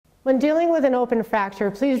When dealing with an open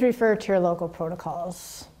fracture, please refer to your local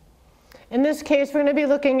protocols. In this case, we're going to be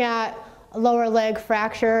looking at a lower leg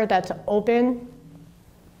fracture that's open.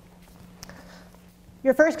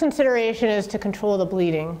 Your first consideration is to control the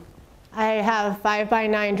bleeding. I have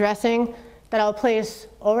 5x9 dressing that I'll place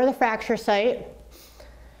over the fracture site,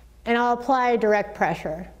 and I'll apply direct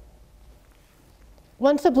pressure.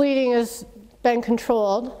 Once the bleeding has been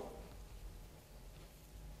controlled,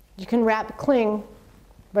 you can wrap cling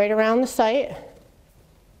right around the site.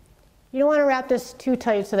 You don't want to wrap this too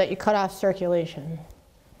tight so that you cut off circulation.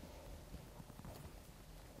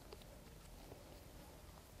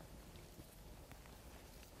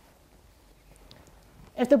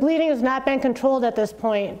 If the bleeding has not been controlled at this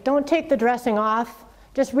point, don't take the dressing off.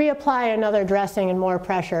 Just reapply another dressing and more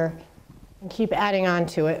pressure and keep adding on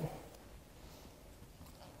to it.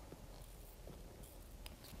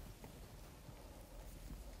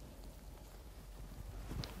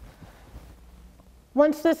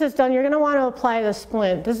 Once this is done, you're going to want to apply the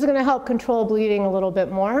splint. This is going to help control bleeding a little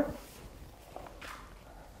bit more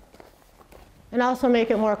and also make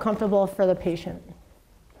it more comfortable for the patient.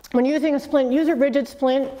 When using a splint, use a rigid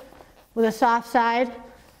splint with a soft side.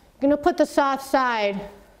 You're going to put the soft side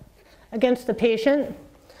against the patient,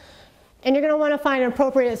 and you're going to want to find an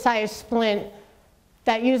appropriate size splint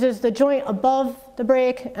that uses the joint above the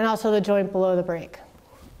break and also the joint below the break.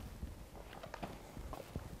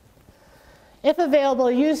 If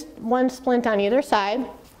available, use one splint on either side.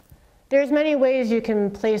 There's many ways you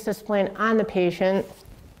can place a splint on the patient.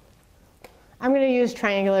 I'm going to use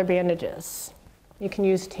triangular bandages. You can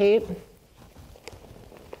use tape.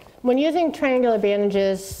 When using triangular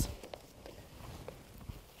bandages,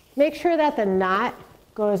 make sure that the knot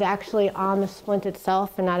goes actually on the splint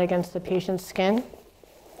itself and not against the patient's skin.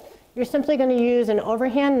 You're simply going to use an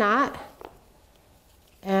overhand knot,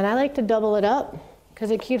 and I like to double it up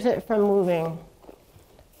because it keeps it from moving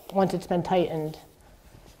once it's been tightened.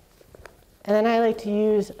 And then I like to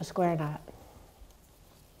use a square knot.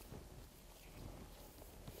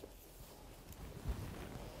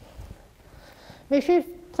 Make sure you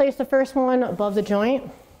place the first one above the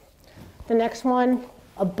joint, the next one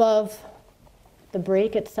above the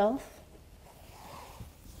break itself.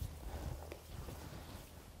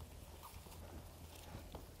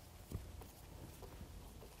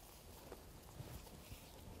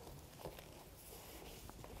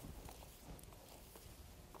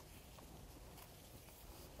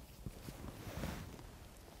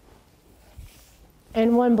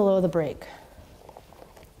 And one below the break.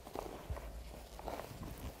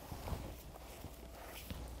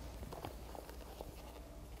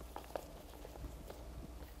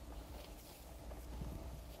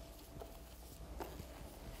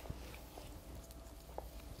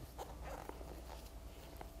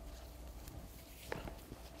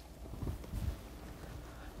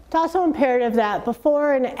 It's also imperative that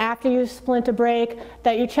before and after you splint a break,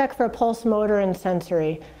 that you check for pulse motor and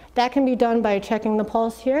sensory. That can be done by checking the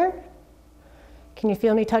pulse here. Can you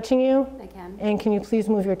feel me touching you? I can. And can you please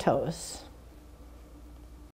move your toes?